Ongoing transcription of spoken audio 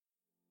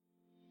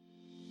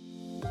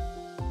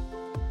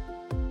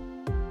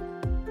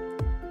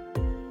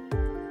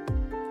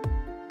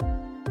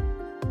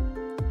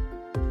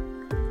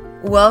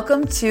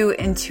Welcome to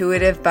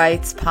Intuitive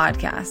Bites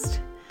podcast.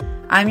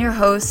 I'm your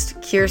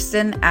host,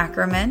 Kirsten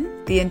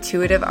Ackerman, the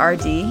Intuitive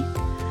RD.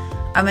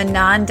 I'm a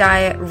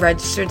non-diet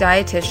registered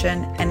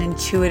dietitian and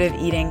intuitive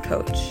eating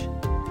coach.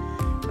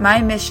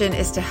 My mission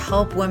is to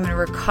help women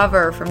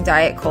recover from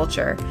diet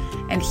culture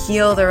and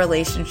heal their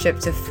relationship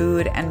to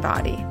food and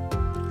body.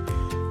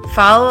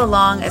 Follow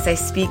along as I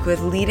speak with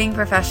leading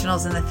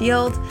professionals in the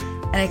field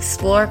and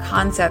explore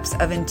concepts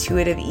of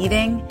intuitive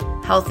eating,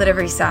 health at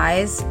every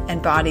size,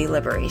 and body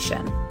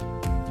liberation.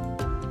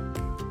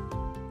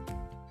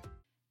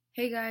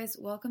 Hey guys,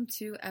 welcome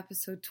to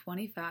episode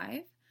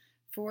 25.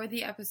 For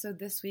the episode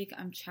this week,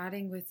 I'm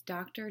chatting with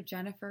Dr.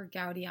 Jennifer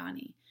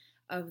Gaudiani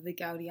of the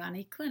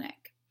Gaudiani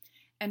Clinic.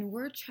 And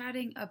we're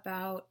chatting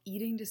about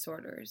eating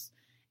disorders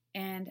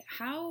and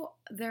how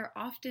they're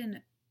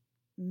often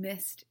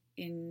missed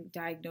in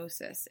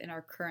diagnosis in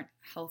our current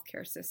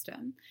healthcare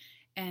system.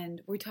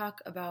 And we talk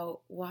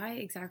about why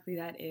exactly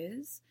that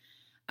is.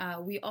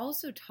 We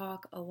also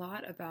talk a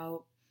lot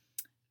about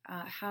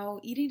how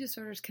eating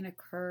disorders can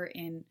occur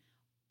in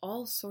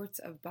all sorts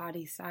of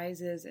body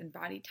sizes and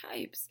body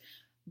types.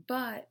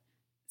 But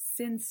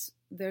since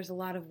there's a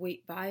lot of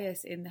weight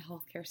bias in the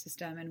healthcare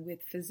system and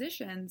with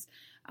physicians,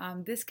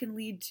 this can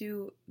lead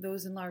to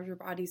those in larger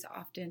bodies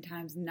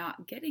oftentimes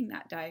not getting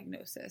that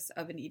diagnosis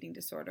of an eating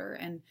disorder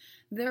and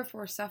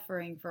therefore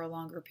suffering for a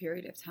longer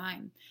period of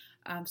time.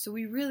 So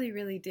we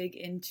really dig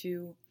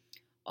into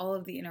all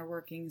of the inner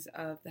workings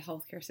of the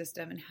healthcare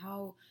system and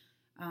how,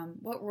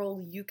 what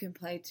role you can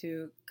play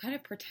to kind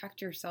of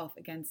protect yourself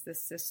against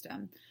this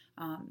system.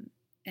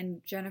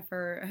 And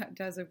Jennifer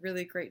does a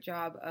really great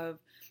job of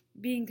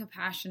being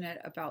compassionate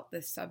about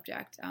this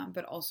subject,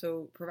 but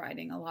also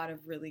providing a lot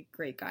of really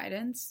great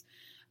guidance.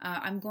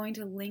 I'm going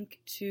to link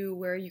to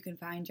where you can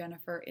find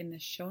Jennifer in the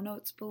show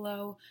notes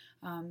below,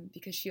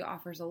 because she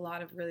offers a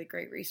lot of really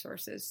great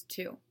resources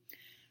too.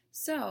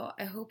 So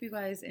I hope you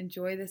guys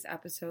enjoy this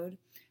episode.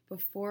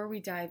 Before we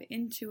dive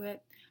into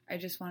it, I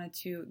just wanted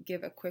to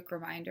give a quick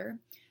reminder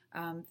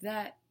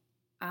that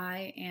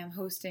I am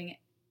hosting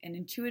an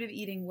intuitive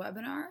eating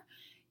webinar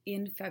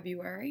in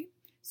February.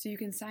 So you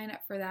can sign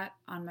up for that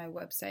on my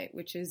website,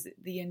 which is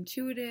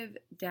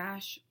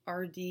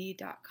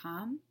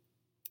theintuitive-rd.com.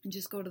 And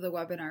just go to the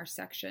webinar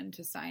section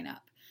to sign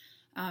up.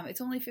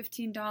 It's only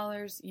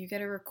 $15. You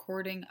get a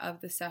recording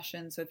of the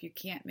session. So if you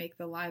can't make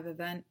the live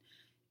event,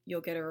 you'll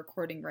get a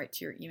recording right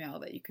to your email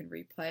that you can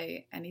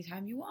replay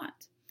anytime you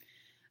want.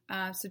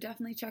 So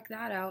definitely check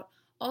that out.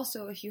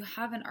 Also, if you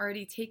haven't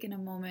already taken a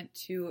moment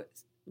to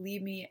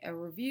leave me a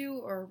review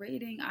or a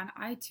rating on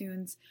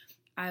iTunes,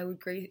 I would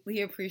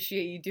greatly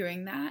appreciate you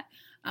doing that.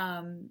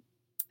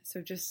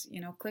 So just,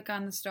 click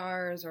on the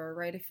stars or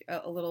write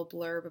a little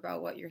blurb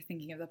about what you're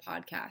thinking of the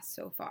podcast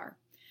so far.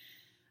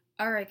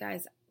 All right,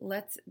 guys,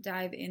 let's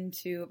dive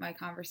into my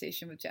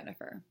conversation with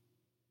Jennifer.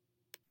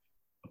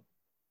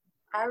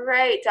 All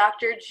right,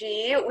 Dr.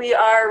 G, we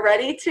are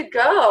ready to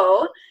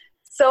go.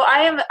 So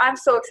I'm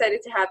so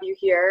excited to have you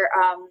here.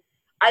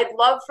 I'd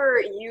love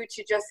for you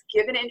to just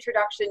give an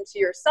introduction to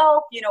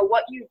yourself,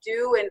 what you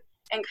do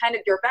and kind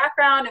of your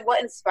background and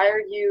what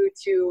inspired you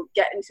to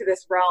get into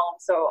this realm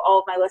so all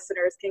of my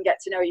listeners can get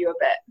to know you a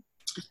bit.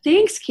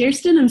 Thanks,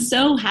 Kirsten. I'm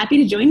so happy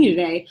to join you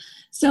today.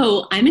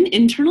 So I'm an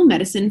internal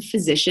medicine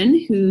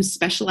physician who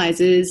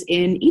specializes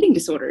in eating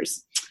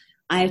disorders.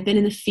 I've been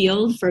in the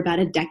field for about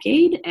a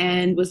decade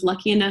and was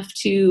lucky enough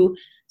to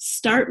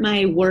start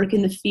my work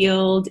in the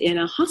field in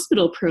a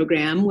hospital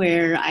program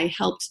where I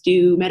helped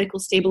do medical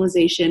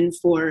stabilization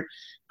for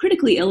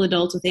critically ill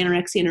adults with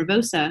anorexia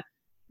nervosa.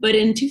 But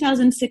in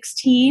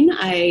 2016,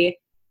 I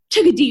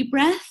took a deep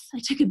breath, I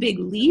took a big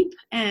leap,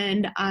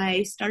 and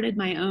I started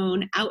my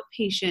own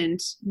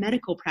outpatient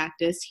medical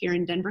practice here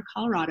in Denver,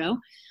 Colorado,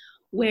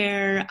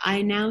 where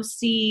I now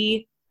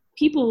see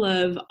people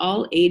of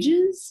all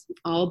ages,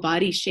 all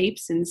body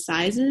shapes and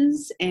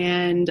sizes,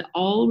 and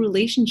all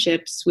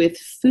relationships with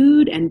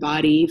food and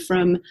body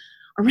from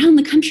around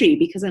the country,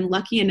 because I'm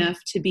lucky enough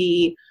to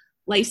be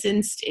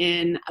licensed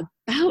in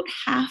about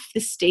half the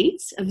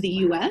states of the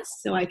U.S.,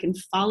 so I can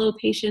follow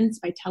patients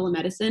by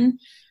telemedicine.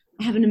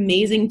 I have an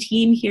amazing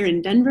team here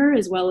in Denver,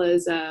 as well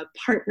as a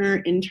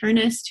partner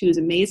internist who's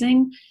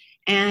amazing.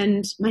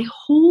 And my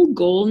whole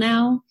goal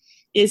now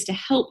is to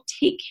help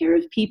take care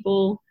of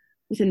people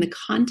within the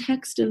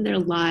context of their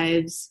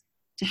lives,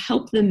 to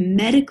help them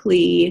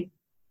medically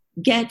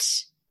get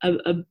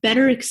a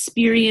better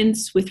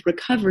experience with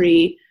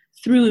recovery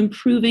through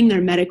improving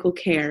their medical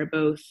care,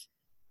 both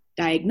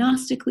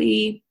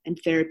diagnostically and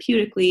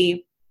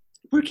therapeutically,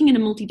 working in a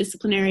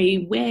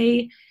multidisciplinary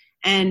way.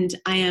 And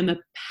I am a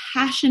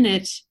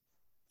passionate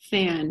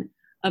fan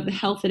of the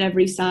health at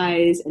every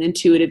size and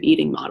intuitive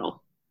eating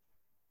model.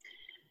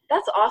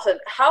 That's awesome.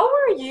 How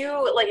were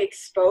you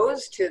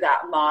exposed to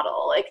that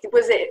model?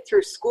 Was it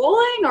through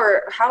schooling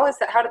or how did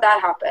that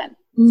happen?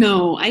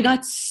 No, I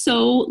got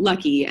so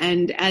lucky.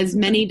 And as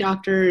many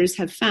doctors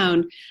have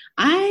found,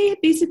 I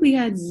basically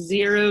had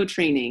zero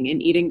training in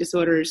eating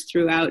disorders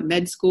throughout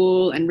med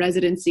school and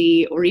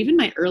residency, or even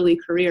my early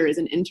career as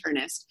an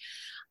internist.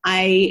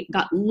 I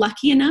got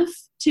lucky enough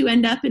to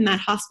end up in that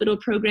hospital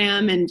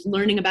program and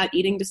learning about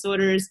eating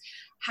disorders,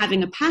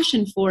 having a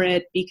passion for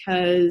it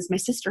because my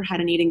sister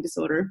had an eating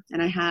disorder,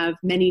 and I have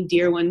many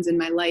dear ones in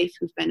my life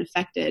who've been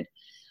affected.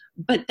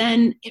 But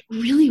then it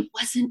really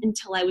wasn't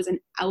until I was an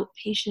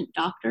outpatient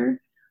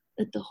doctor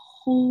that the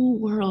whole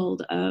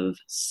world of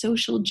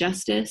social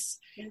justice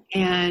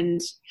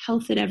and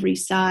health at every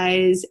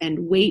size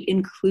and weight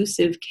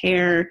inclusive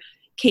care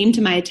came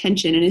to my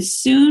attention. And as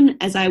soon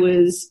as I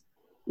was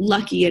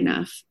lucky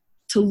enough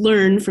to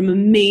learn from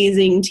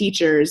amazing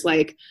teachers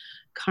like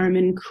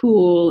Carmen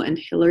Kuhl and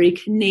Hillary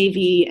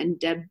Knavy and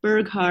Deb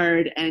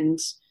Burghard and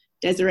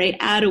Desiree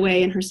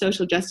Adaway and her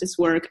social justice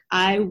work,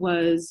 I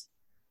was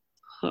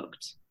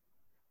hooked.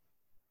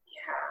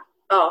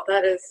 Yeah. Oh,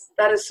 that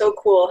is so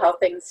cool how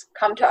things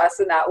come to us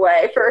in that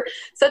way for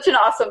such an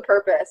awesome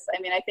purpose.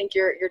 I mean, I think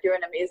you're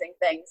doing amazing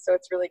things, so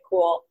it's really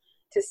cool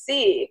to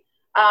see.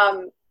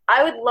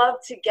 I would love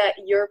to get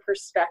your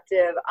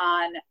perspective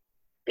on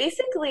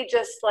basically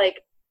just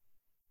like,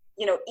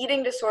 you know,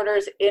 eating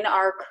disorders in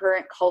our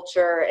current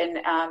culture, and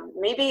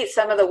maybe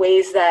some of the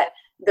ways that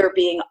they're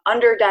being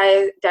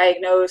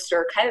underdiagnosed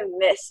or kind of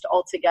missed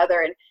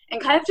altogether,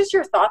 and kind of just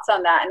your thoughts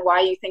on that and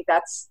why you think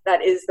that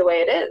is the way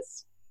it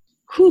is.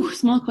 Whew,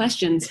 small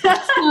questions.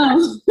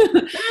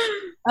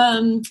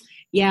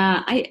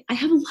 Yeah, I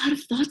have a lot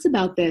of thoughts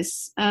about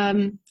this.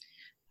 I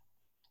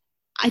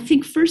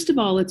think, first of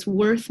all, it's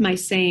worth my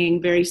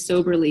saying very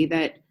soberly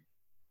that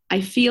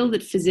I feel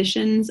that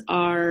physicians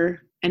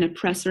are an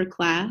oppressor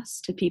class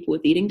to people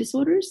with eating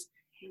disorders,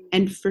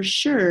 and for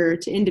sure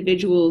to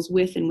individuals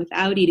with and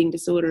without eating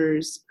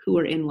disorders who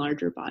are in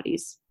larger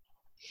bodies.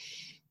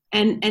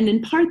 And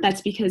in part,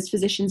 that's because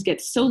physicians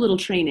get so little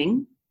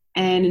training,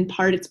 and in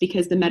part, it's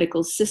because the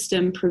medical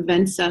system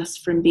prevents us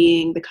from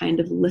being the kind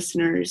of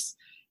listeners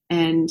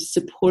and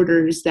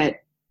supporters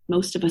that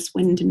most of us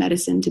went into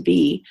medicine to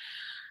be.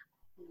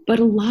 But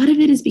a lot of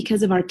it is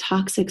because of our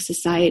toxic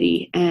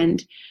society.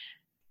 And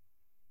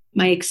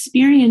my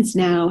experience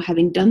now,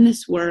 having done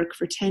this work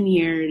for 10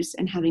 years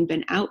and having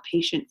been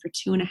outpatient for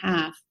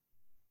 2.5,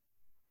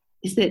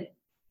 is that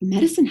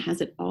medicine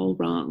has it all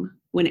wrong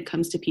when it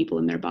comes to people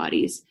in their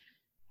bodies.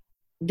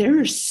 There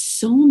are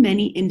so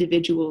many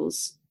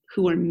individuals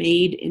who are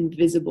made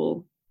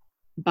invisible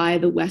by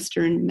the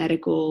Western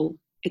medical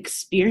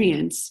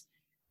experience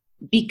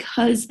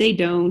because they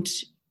don't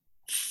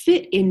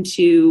fit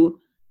into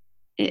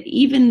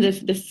even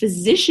the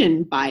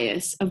physician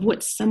bias of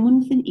what someone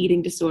with an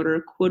eating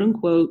disorder, quote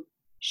unquote,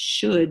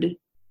 should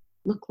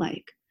look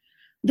like.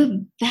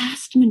 The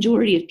vast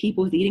majority of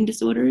people with eating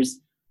disorders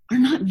are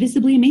not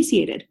visibly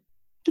emaciated.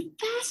 The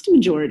vast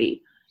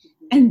majority.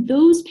 And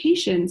those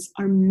patients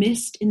are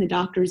missed in the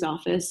doctor's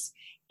office,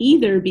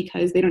 either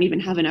because they don't even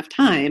have enough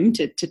time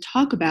to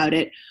talk about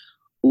it,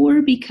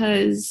 or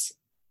because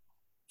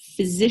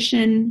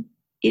physician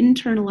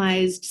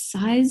internalized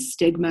size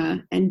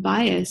stigma and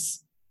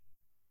bias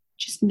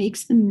just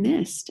makes them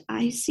missed.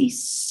 I see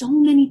so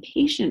many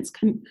patients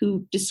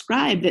who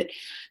describe that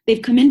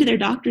they've come into their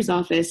doctor's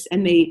office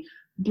and they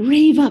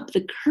brave up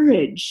the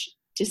courage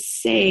to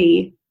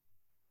say,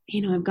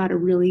 you know, I've got a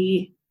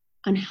really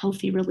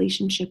unhealthy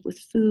relationship with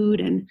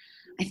food, and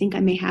I think I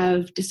may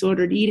have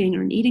disordered eating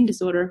or an eating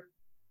disorder,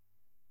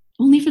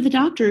 only for the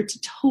doctor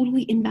to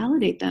totally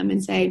invalidate them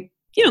and say,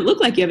 you don't look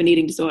like you have an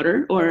eating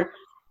disorder, or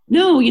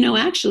no, you know,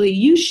 actually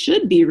you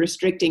should be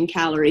restricting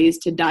calories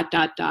to ...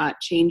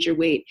 change your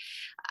weight.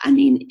 I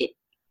mean, it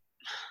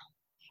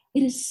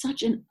is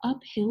such an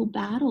uphill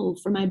battle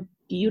for my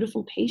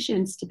beautiful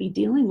patients to be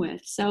dealing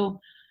with. So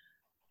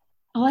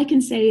all I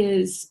can say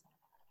is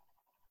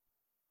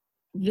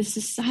the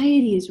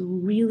society is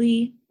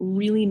really,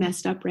 really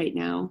messed up right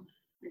now.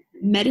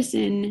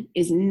 Medicine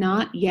is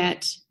not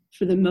yet,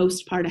 for the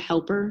most part, a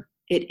helper.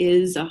 It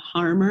is a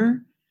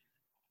harmer.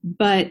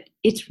 But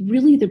it's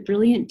really the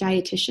brilliant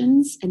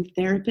dietitians and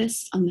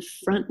therapists on the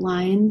front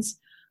lines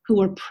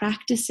who are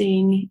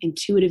practicing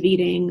intuitive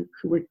eating,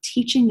 who are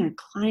teaching their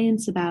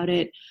clients about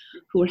it,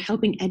 who are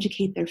helping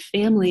educate their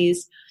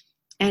families.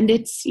 And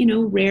it's, you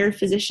know, rare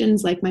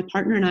physicians like my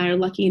partner and I are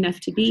lucky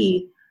enough to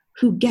be,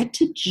 who get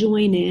to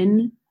join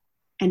in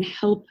and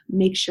help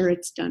make sure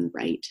it's done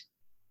right.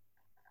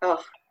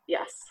 Oh,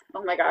 yes.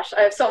 Oh my gosh.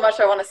 I have so much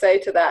I want to say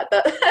to that.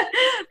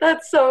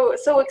 That's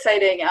so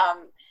exciting.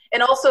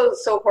 And also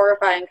so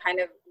horrifying kind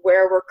of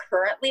where we're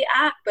currently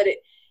at, but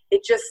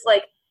it just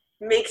like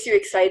makes you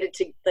excited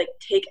to like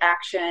take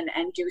action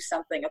and do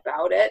something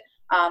about it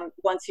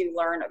once you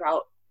learn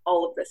about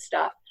all of this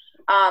stuff.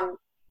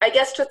 I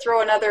guess to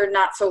throw another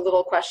not so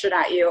little question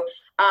at you,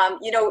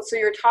 you know, so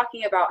you're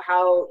talking about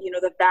how, you know,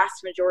 the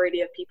vast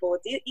majority of people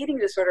with eating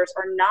disorders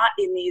are not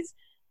in these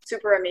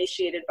super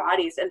emaciated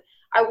bodies. And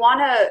I want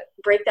to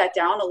break that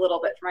down a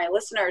little bit for my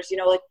listeners, you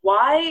know, like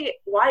why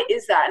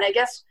is that? And I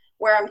guess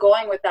where I'm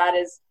going with that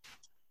is,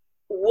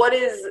 what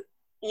is,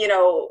 you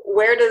know,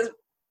 where does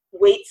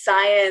weight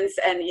science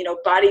and, you know,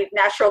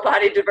 natural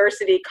body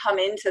diversity come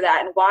into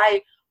that? And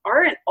why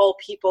aren't all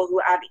people who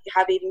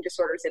have eating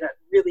disorders in a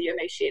really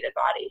emaciated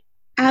body?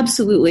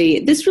 Absolutely.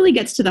 This really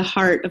gets to the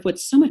heart of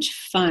what's so much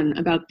fun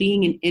about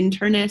being an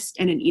internist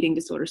and an eating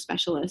disorder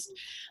specialist,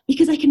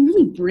 because I can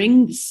really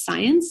bring the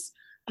science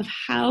of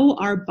how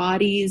our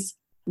bodies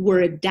were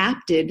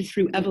adapted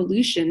through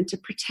evolution to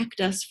protect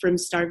us from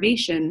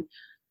starvation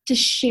to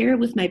share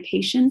with my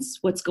patients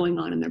what's going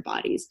on in their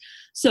bodies.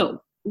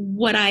 So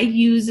what I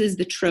use is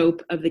the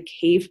trope of the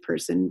cave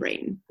person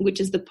brain, which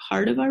is the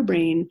part of our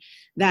brain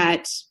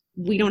that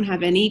we don't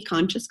have any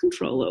conscious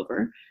control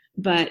over,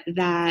 but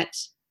that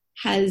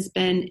has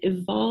been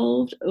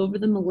evolved over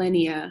the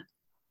millennia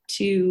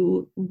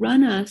to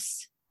run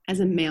us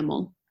as a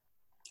mammal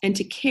and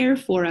to care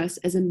for us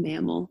as a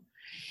mammal.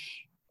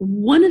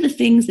 One of the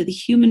things that the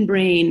human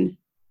brain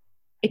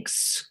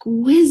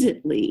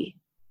exquisitely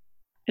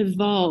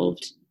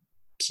evolved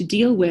to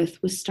deal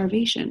with was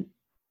starvation,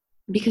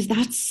 because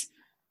that's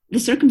the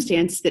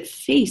circumstance that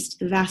faced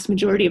the vast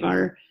majority of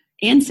our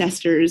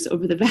ancestors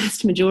over the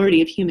vast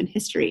majority of human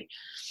history.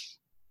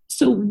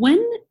 So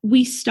when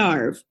we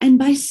starve, and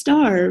by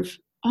starve,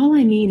 all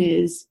I mean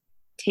is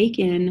take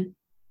in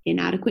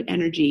inadequate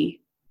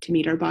energy to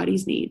meet our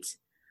body's needs.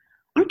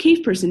 Our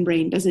cave person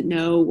brain doesn't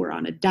know we're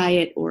on a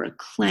diet or a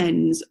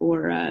cleanse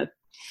or a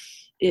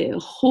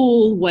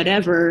whole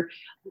whatever.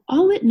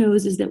 All it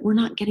knows is that we're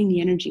not getting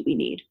the energy we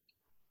need.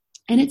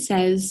 And it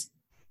says,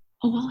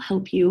 oh, I'll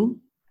help you,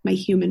 my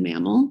human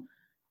mammal.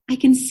 I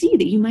can see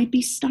that you might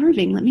be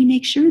starving. Let me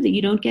make sure that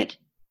you don't get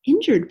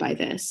injured by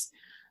this.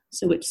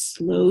 So it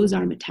slows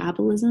our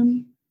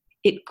metabolism.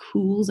 It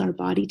cools our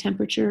body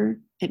temperature.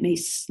 It may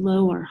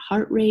slow our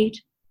heart rate,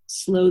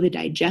 slow the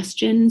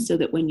digestion so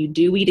that when you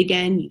do eat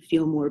again, you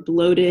feel more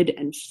bloated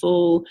and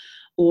full,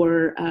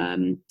 or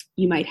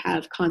you might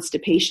have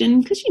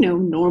constipation because,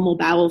 normal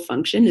bowel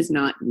function is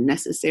not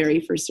necessary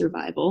for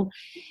survival.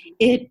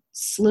 It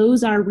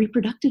slows our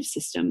reproductive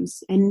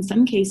systems and in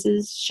some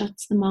cases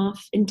shuts them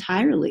off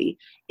entirely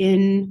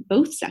in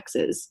both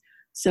sexes,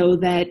 so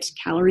that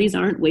calories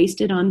aren't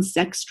wasted on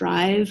sex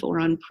drive or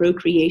on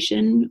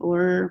procreation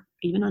or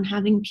even on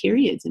having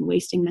periods and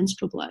wasting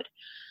menstrual blood.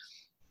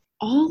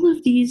 All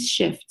of these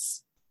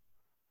shifts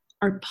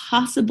are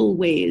possible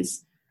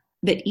ways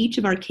that each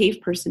of our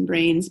cave person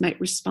brains might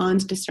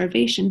respond to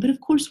starvation. But of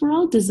course, we're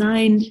all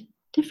designed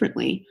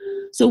differently.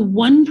 So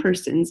one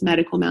person's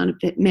medical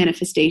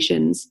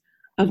manifestations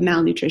of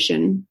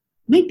malnutrition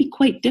might be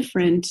quite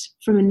different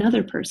from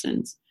another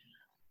person's.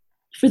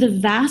 For the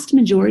vast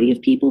majority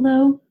of people,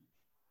 though,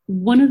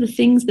 one of the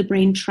things the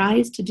brain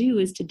tries to do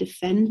is to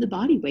defend the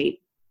body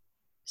weight.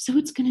 So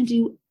it's going to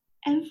do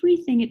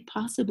everything it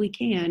possibly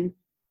can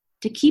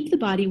to keep the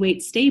body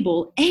weight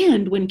stable.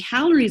 And when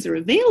calories are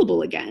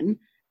available again,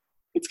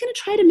 it's going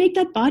to try to make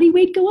that body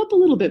weight go up a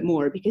little bit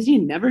more, because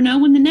you never know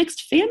when the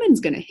next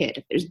famine's going to hit.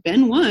 If there's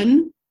been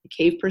one, the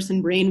cave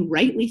person brain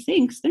rightly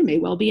thinks there may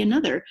well be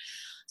another.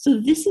 So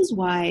this is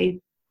why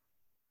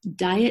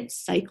diet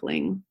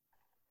cycling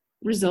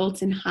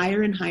results in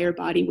higher and higher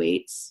body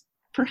weights,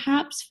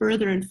 perhaps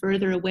further and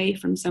further away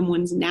from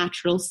someone's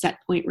natural set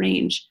point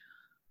range.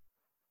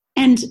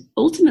 And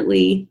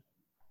ultimately,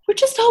 we're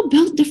just all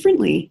built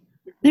differently.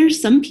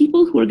 There's some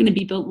people who are going to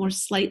be built more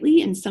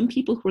slightly, and some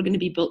people who are going to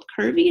be built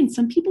curvy, and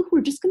some people who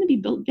are just going to be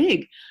built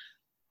big.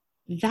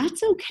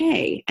 That's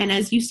okay. And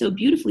as you so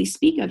beautifully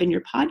speak of in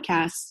your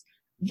podcasts,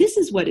 this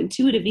is what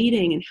intuitive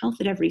eating and health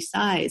at every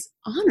size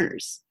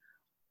honors.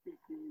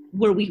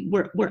 Where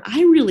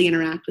I really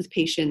interact with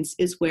patients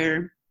is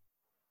where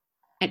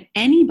at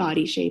any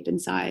body shape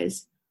and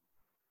size,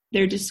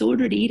 their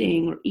disordered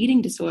eating or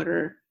eating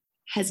disorder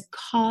has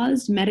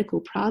caused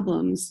medical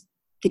problems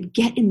that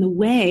get in the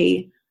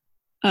way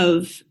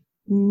of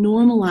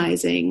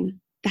normalizing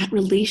that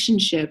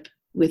relationship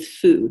with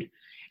food.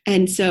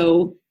 And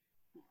so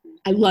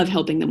I love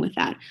helping them with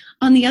that.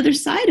 On the other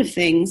side of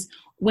things,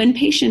 when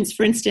patients,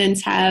 for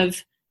instance,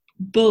 have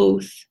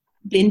both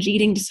binge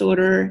eating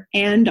disorder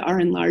and are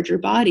in larger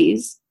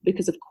bodies,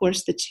 because of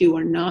course the two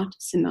are not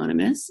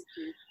synonymous,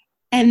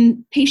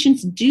 and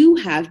patients do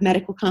have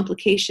medical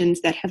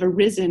complications that have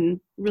arisen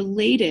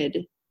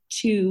related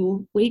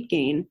to weight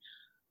gain,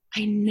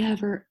 I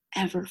never,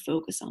 ever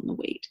focus on the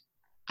weight.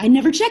 I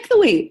never check the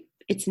weight.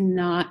 It's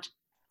not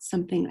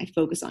something I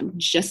focus on,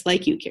 just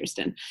like you,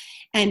 Kirsten.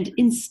 And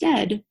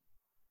instead,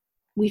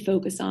 we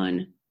focus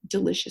on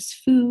delicious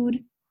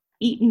food,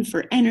 eaten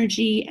for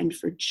energy and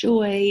for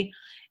joy,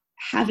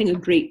 having a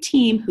great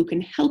team who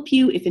can help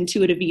you if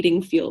intuitive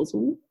eating feels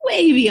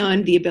way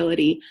beyond the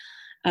ability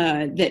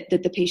that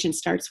the patient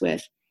starts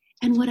with.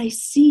 And what I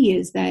see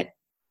is that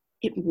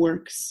it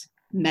works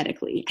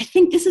medically. I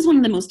think this is one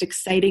of the most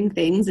exciting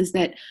things, is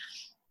that,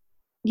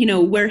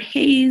 where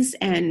HAES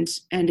and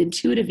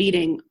intuitive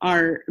eating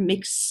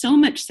make so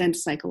much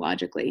sense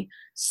psychologically,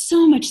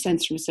 so much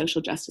sense from a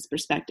social justice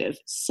perspective,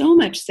 so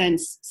much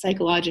sense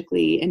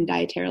psychologically and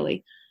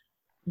dietarily.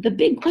 The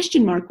big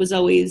question mark was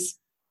always,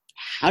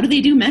 how do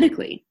they do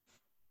medically?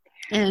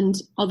 And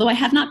although I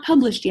have not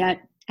published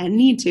yet and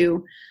need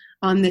to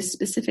on this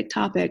specific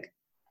topic,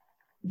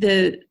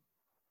 the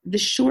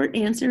short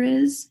answer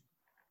is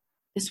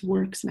this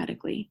works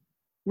medically.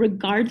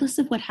 regardless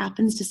of what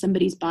happens to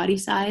somebody's body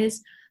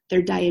size,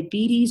 their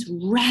diabetes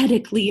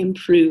radically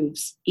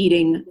improves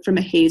eating from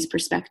a HAES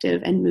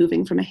perspective and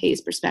moving from a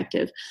HAES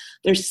perspective.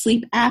 Their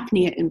sleep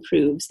apnea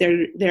improves,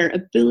 their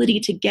ability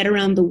to get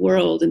around the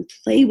world and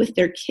play with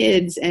their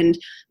kids and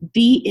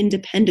be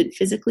independent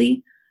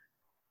physically.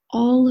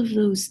 All of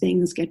those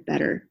things get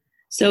better.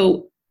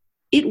 So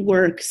it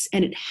works,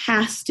 and it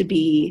has to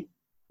be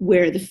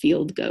where the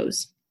field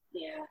goes.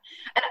 Yeah.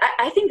 And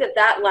I think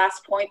that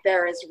last point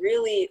there is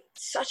really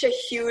such a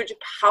huge,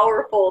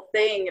 powerful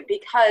thing,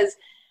 because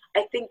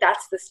I think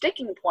that's the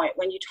sticking point.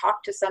 When you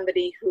talk to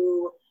somebody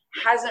who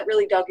hasn't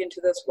really dug into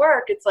this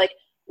work, it's like,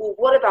 well,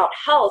 what about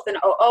health? And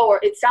or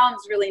it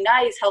sounds really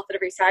nice, health at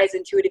every size,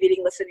 intuitive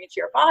eating, listening to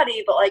your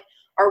body, but like,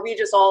 are we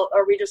just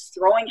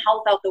throwing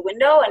health out the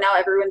window, and now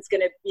everyone's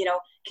going to,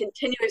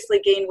 continuously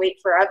gain weight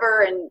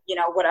forever and,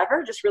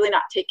 whatever, just really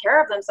not take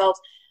care of themselves?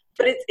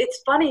 But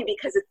it's funny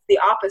because it's the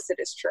opposite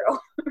is true,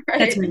 right?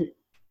 That's right.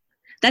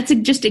 That's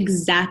just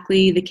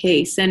exactly the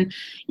case. And,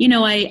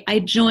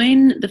 I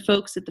join the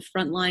folks at the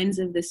front lines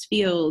of this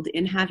field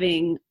in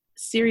having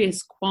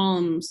serious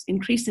qualms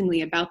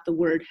increasingly about the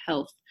word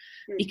health,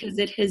 because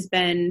it has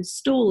been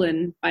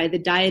stolen by the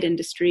diet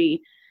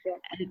industry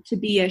to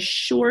be a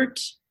short,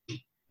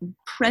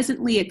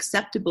 presently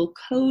acceptable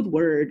code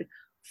word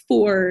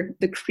for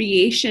the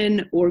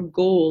creation or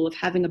goal of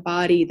having a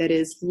body that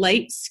is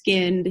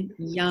light-skinned,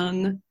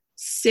 young,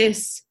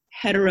 cis,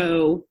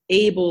 hetero,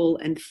 able,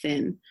 and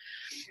thin.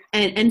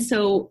 And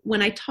so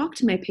when I talk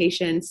to my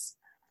patients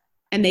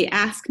and they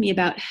ask me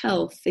about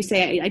health, they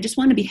say, I just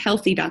want to be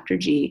healthy, Dr.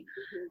 G.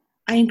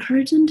 I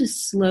encourage them to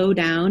slow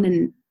down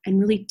and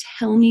really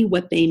tell me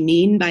what they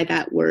mean by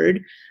that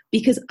word,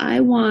 because I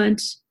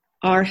want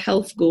our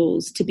health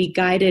goals to be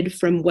guided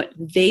from what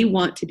they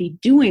want to be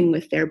doing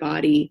with their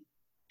body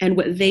and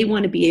what they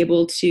want to be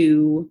able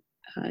to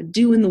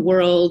do in the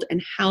world,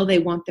 and how they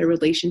want their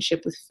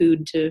relationship with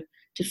food to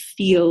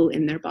feel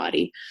in their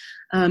body.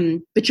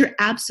 But you're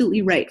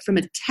absolutely right. From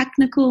a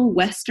technical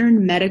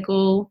Western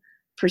medical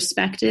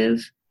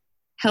perspective,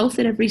 health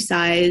at every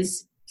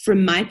size,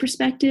 from my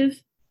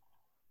perspective,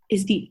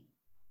 is the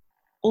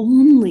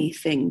only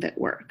thing that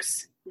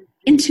works.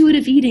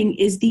 Intuitive eating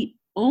is the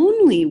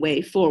only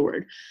way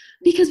forward,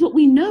 because what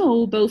we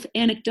know, both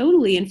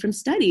anecdotally and from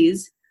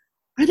studies,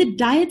 are that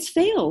diets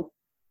fail.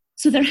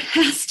 So there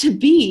has to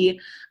be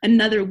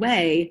another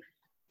way.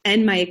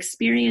 And my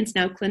experience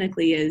now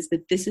clinically is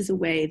that this is a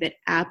way that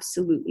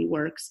absolutely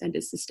works and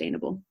is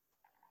sustainable.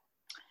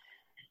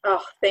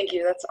 Oh, thank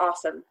you. That's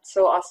awesome.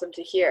 So awesome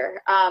to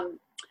hear.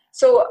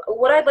 So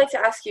what I'd like to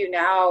ask you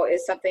now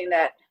is something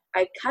that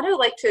I kind of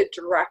like to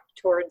direct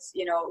towards,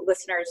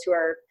 listeners who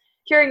are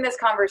hearing this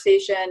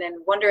conversation and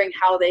wondering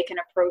how they can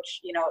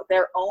approach,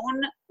 their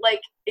own,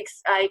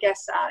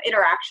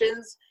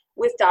 interactions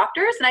with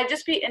doctors. And I'd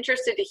just be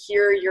interested to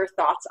hear your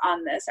thoughts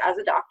on this as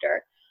a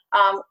doctor.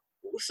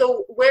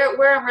 So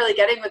where I'm really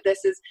getting with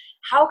this is,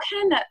 how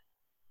can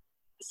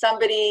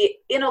somebody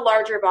in a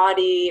larger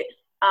body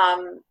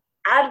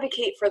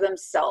advocate for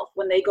themselves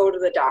when they go to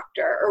the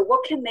doctor, or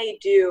what can they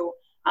do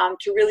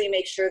to really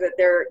make sure that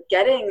they're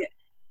getting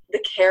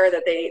the care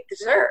that they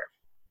deserve?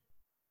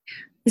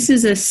 This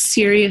is a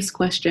serious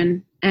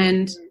question,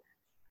 and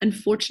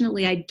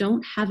unfortunately, I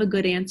don't have a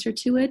good answer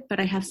to it, but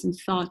I have some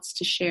thoughts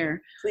to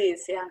share.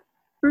 Please, yeah.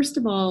 First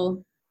of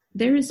all,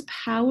 there is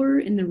power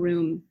in the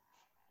room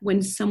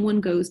when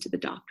someone goes to the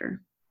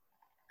doctor.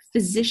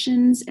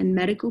 Physicians and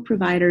medical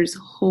providers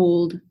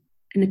hold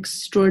an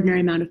extraordinary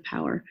amount of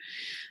power.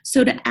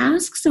 So to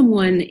ask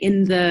someone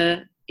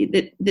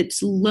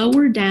that's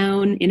lower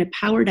down in a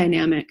power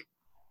dynamic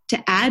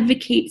to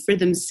advocate for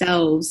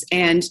themselves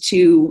and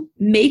to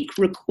make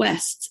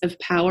requests of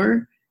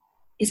power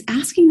is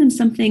asking them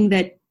something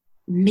that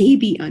may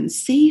be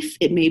unsafe,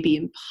 it may be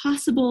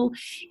impossible.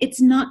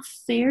 It's not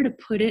fair to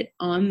put it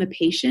on the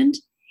patient,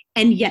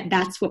 and yet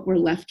that's what we're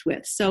left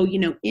with. So,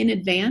 in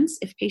advance,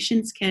 if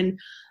patients can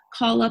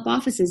call up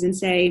offices and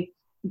say,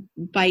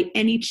 by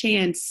any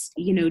chance,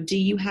 do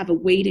you have a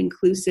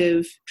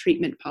weight-inclusive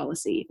treatment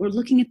policy? Or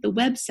looking at the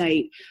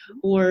website,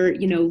 or,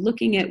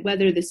 looking at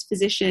whether this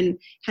physician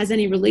has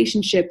any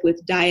relationship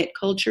with diet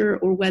culture,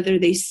 or whether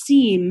they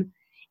seem,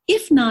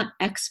 if not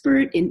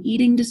expert in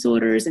eating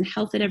disorders and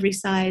health at every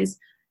size,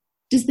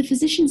 does the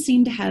physician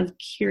seem to have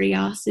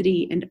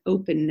curiosity and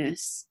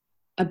openness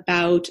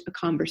about a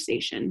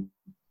conversation?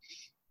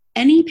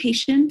 Any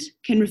patient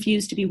can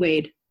refuse to be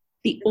weighed.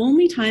 The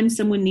only time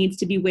someone needs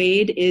to be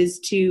weighed is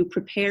to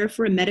prepare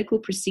for a medical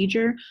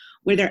procedure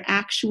where their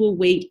actual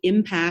weight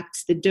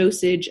impacts the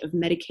dosage of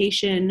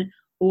medication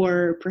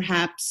or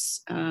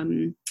perhaps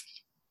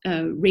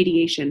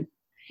radiation.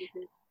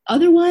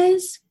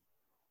 Otherwise,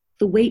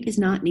 the weight is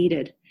not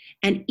needed.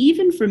 And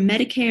even for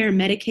Medicare,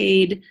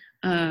 Medicaid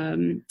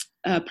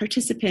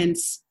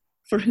participants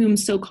for whom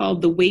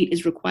so-called the weight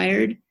is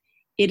required,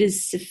 it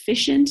is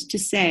sufficient to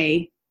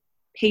say,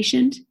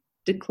 patient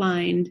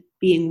declined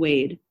being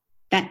weighed.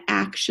 That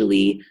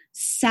actually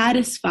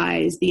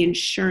satisfies the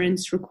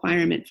insurance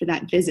requirement for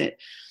that visit.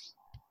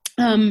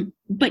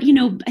 But,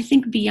 I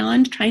think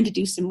beyond trying to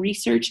do some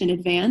research in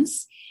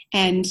advance,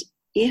 and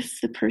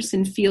if the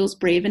person feels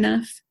brave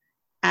enough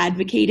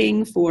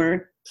advocating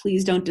for,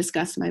 please don't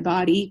discuss my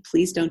body,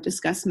 please don't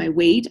discuss my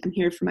weight, I'm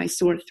here for my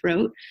sore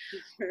throat.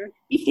 Mm-hmm.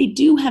 If they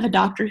do have a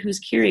doctor who's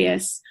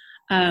curious,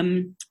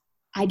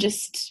 I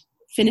just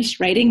finished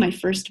writing my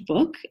first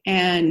book,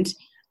 and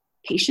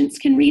patients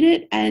can read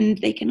it, and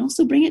they can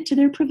also bring it to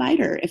their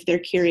provider if they're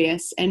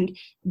curious. And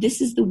this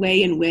is the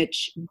way in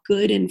which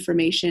good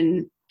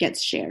information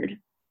gets shared.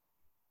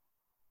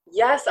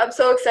 Yes, I'm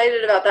so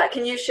excited about that.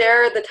 Can you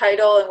share the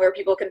title and where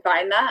people can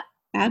find that?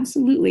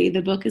 Absolutely.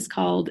 The book is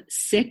called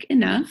Sick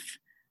Enough,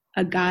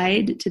 A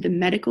Guide to the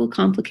Medical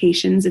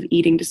Complications of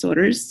Eating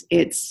Disorders.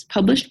 It's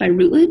published by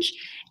Routledge,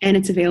 and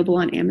it's available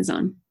on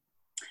Amazon.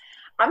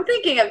 I'm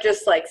thinking of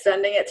just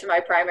sending it to my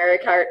primary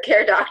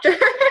care doctor.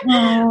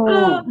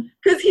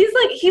 Because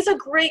he's a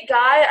great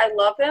guy. I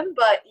love him.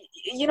 But,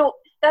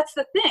 that's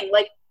the thing.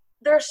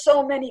 There's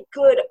so many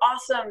good,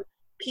 awesome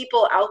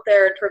people out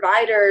there, and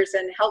providers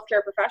and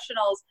healthcare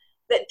professionals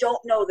that don't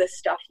know this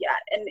stuff yet.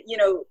 And,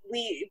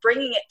 we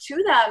bringing it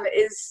to them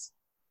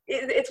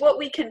it's what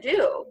we can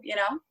do,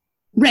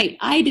 Right.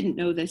 I didn't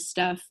know this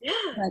stuff. Yeah.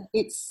 But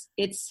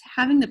it's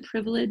having the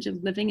privilege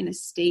of living in a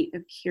state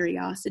of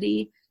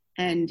curiosity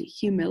and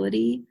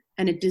humility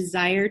and a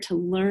desire to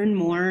learn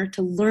more,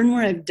 to learn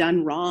where I've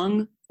done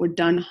wrong or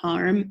done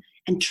harm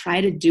and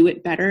try to do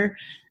it better.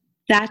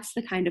 That's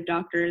the kind of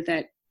doctor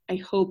that I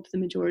hope the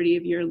majority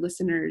of your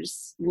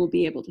listeners will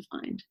be able to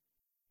find.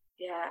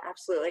 Yeah,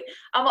 absolutely.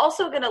 I'm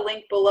also going to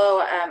link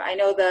below. I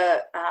know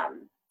the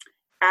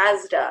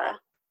ASDA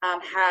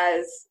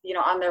has,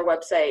 on their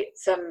website,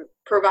 some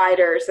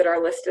providers that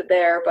are listed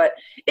there, but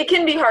it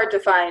can be hard to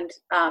find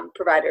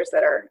providers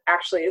that are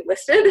actually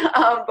listed,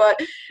 but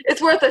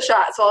it's worth a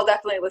shot. So I'll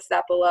definitely list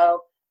that below.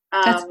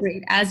 That's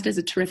great. ASDA is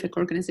a terrific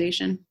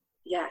organization.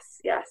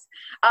 Yes.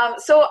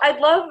 So I'd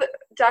love,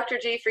 Dr.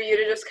 G, for you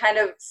to just kind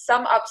of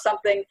sum up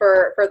something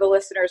for the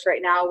listeners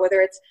right now, whether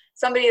it's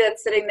somebody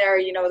that's sitting there,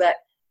 that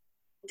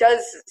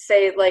does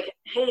say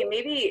hey,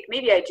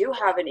 maybe I do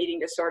have an eating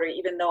disorder,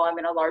 even though I'm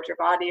in a larger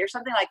body or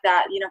something like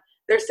that.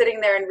 They're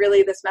sitting there and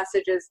really this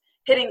message is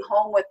hitting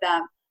home with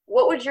them.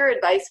 What would your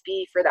advice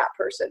be for that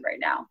person right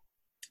now?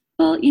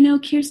 Well,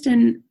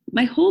 Kirsten,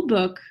 my whole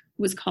book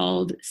was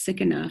called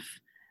Sick Enough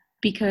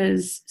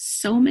because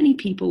so many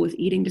people with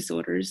eating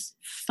disorders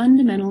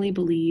fundamentally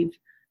believe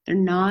they're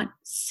not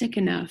sick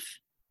enough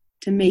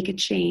to make a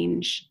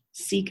change,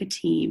 seek a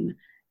team,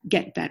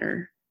 get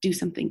better, do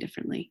something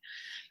differently.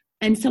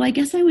 And so I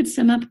guess I would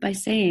sum up by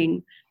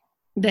saying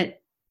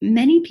that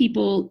many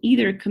people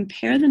either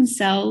compare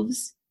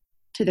themselves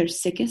to their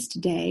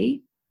sickest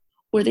day,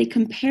 or they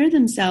compare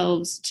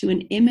themselves to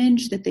an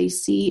image that they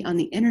see on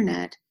the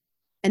internet,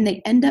 and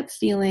they end up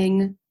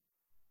feeling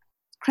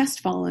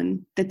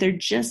crestfallen that they're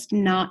just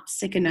not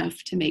sick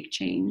enough to make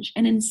change.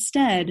 And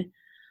instead,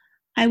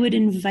 I would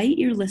invite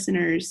your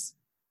listeners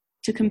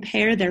to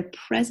compare their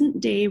present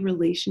day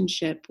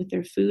relationship with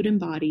their food and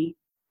body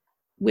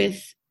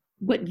with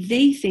what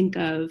they think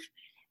of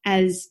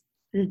as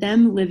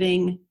them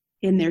living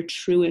in their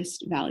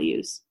truest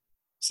values.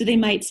 So they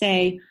might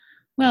say,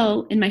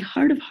 well, in my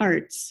heart of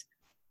hearts,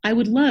 I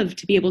would love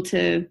to be able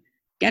to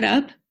get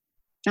up,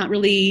 not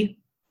really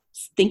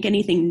think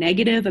anything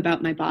negative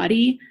about my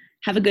body,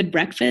 have a good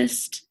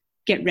breakfast,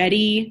 get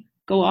ready,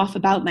 go off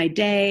about my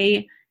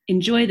day,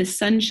 enjoy the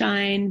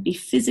sunshine, be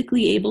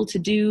physically able to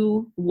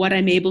do what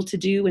I'm able to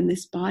do in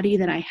this body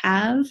that I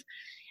have,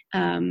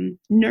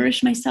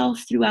 nourish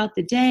myself throughout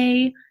the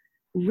day,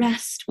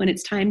 rest when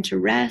it's time to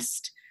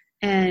rest,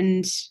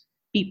 and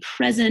be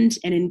present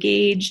and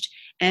engaged,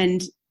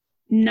 and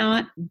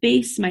not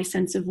base my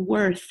sense of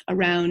worth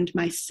around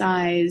my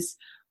size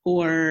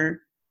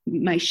or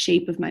my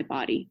shape of my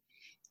body.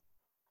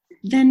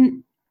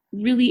 Then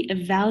really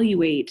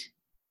evaluate,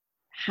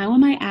 how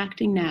am I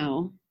acting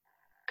now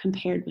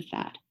compared with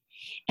that?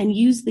 And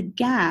use the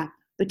gap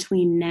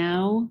between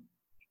now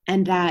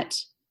and that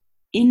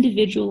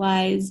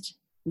individualized,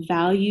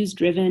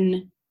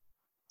 values-driven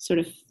sort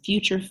of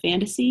future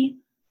fantasy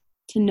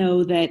to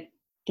know that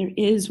there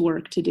is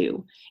work to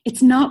do.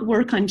 It's not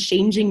work on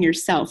changing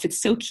yourself.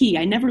 It's so key.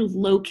 I never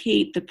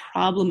locate the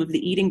problem of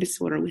the eating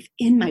disorder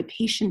within my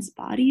patients'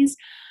 bodies.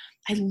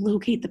 I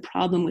locate the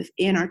problem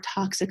within our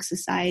toxic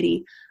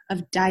society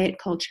of diet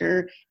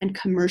culture and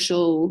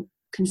commercial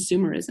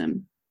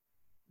consumerism.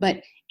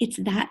 But it's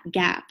that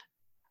gap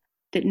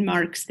that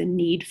marks the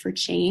need for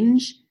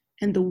change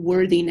and the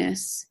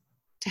worthiness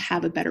to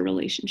have a better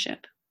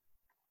relationship.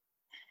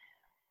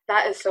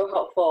 That is so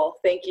helpful.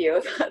 Thank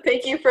you.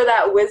 Thank you for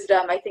that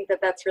wisdom. I think that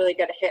that's really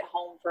going to hit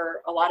home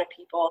for a lot of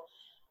people.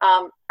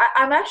 I'm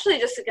actually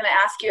just going to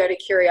ask you out of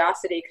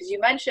curiosity, because you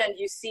mentioned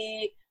you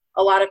see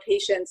a lot of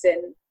patients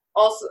in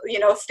also,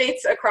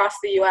 states across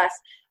the U.S.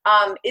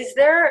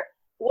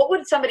 What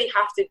would somebody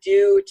have to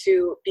do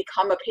to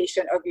become a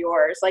patient of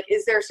yours?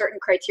 Is there certain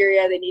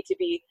criteria they need to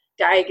be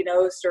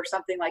diagnosed or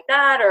something like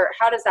that? Or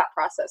how does that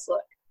process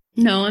look?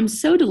 No, I'm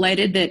so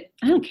delighted that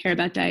I don't care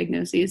about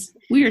diagnoses.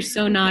 We are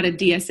so not a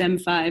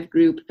DSM-5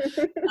 group.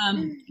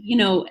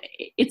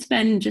 It's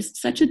been just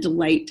such a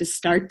delight to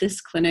start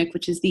this clinic,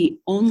 which is the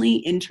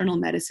only internal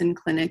medicine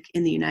clinic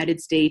in the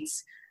United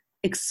States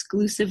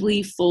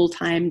exclusively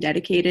full-time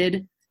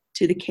dedicated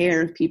to the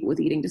care of people with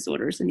eating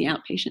disorders in the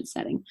outpatient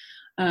setting,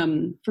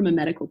 from a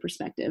medical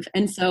perspective.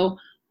 And so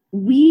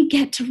we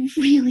get to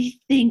really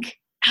think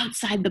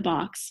outside the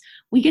box.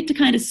 We get to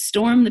kind of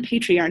storm the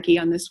patriarchy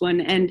on this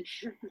one and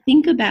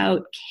think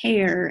about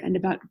care and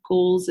about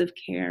goals of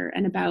care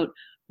and about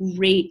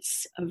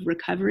rates of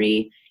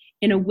recovery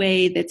in a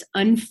way that's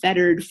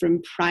unfettered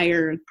from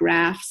prior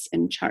graphs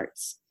and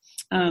charts,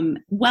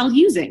 while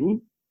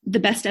using the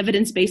best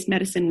evidence-based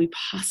medicine we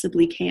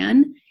possibly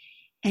can,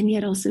 and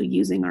yet also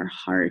using our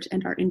heart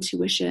and our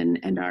intuition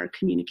and our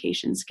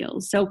communication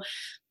skills. So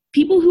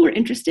people who are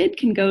interested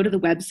can go to the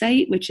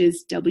website, which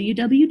is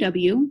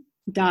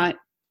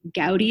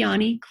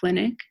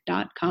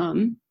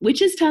www.gaudianiclinic.com,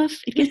 which is tough.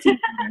 It gets easier.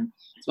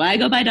 That's why I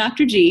go by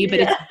Dr. G, but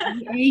it's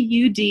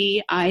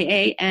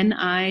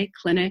Gaudiani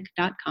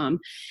clinic.com.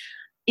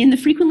 In the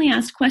frequently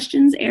asked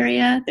questions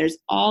area, there's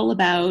all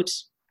about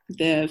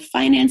the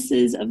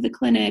finances of the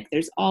clinic.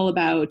 There's all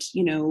about,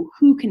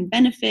 who can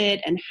benefit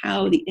and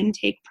how the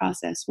intake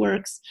process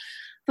works.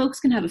 Folks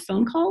can have a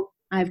phone call.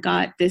 I've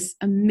got this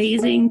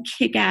amazing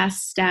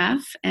kick-ass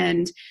staff,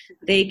 and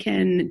they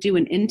can do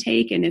an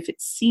intake. And if it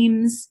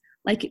seems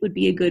like it would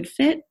be a good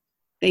fit,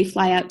 they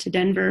fly out to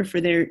Denver for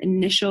their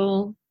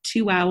initial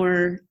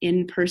 2-hour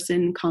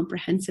in-person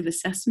comprehensive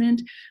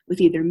assessment with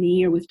either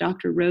me or with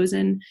Dr.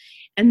 Rosen.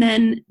 And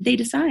then they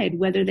decide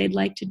whether they'd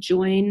like to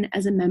join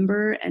as a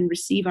member and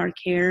receive our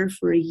care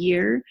for a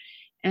year.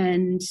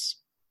 And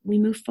we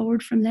move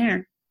forward from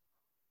there.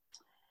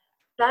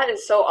 That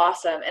is so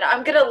awesome. And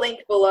I'm going to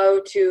link below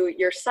to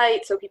your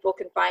site so people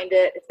can find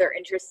it if they're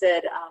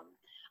interested.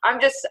 I'm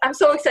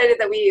so excited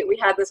that we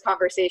had this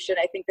conversation.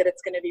 I think that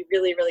it's going to be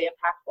really, really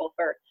impactful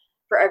for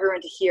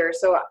everyone to hear.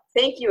 So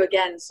thank you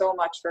again so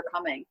much for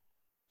coming.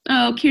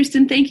 Oh,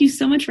 Kirsten, thank you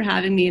so much for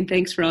having me, and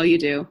thanks for all you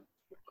do.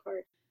 Of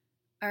course.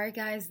 All right,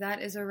 guys,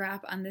 that is a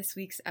wrap on this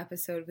week's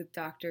episode with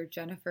Dr.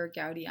 Jennifer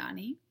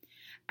Gaudiani.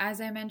 As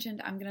I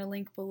mentioned, I'm going to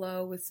link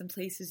below with some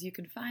places you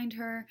can find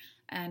her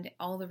and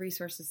all the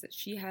resources that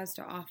she has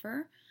to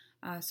offer.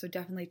 So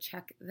definitely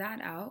check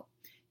that out.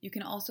 You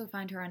can also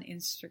find her on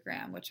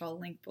Instagram, which I'll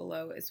link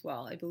below as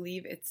well. I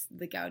believe it's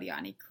the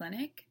Gaudiani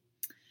Clinic.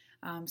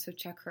 So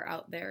check her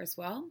out there as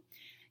well.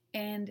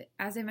 And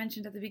as I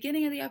mentioned at the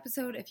beginning of the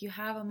episode, if you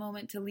have a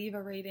moment to leave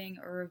a rating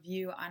or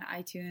review on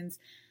iTunes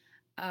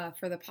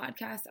for the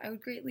podcast, I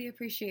would greatly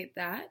appreciate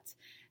that.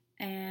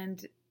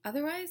 And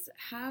otherwise,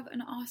 have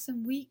an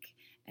awesome week,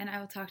 and I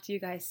will talk to you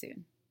guys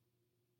soon.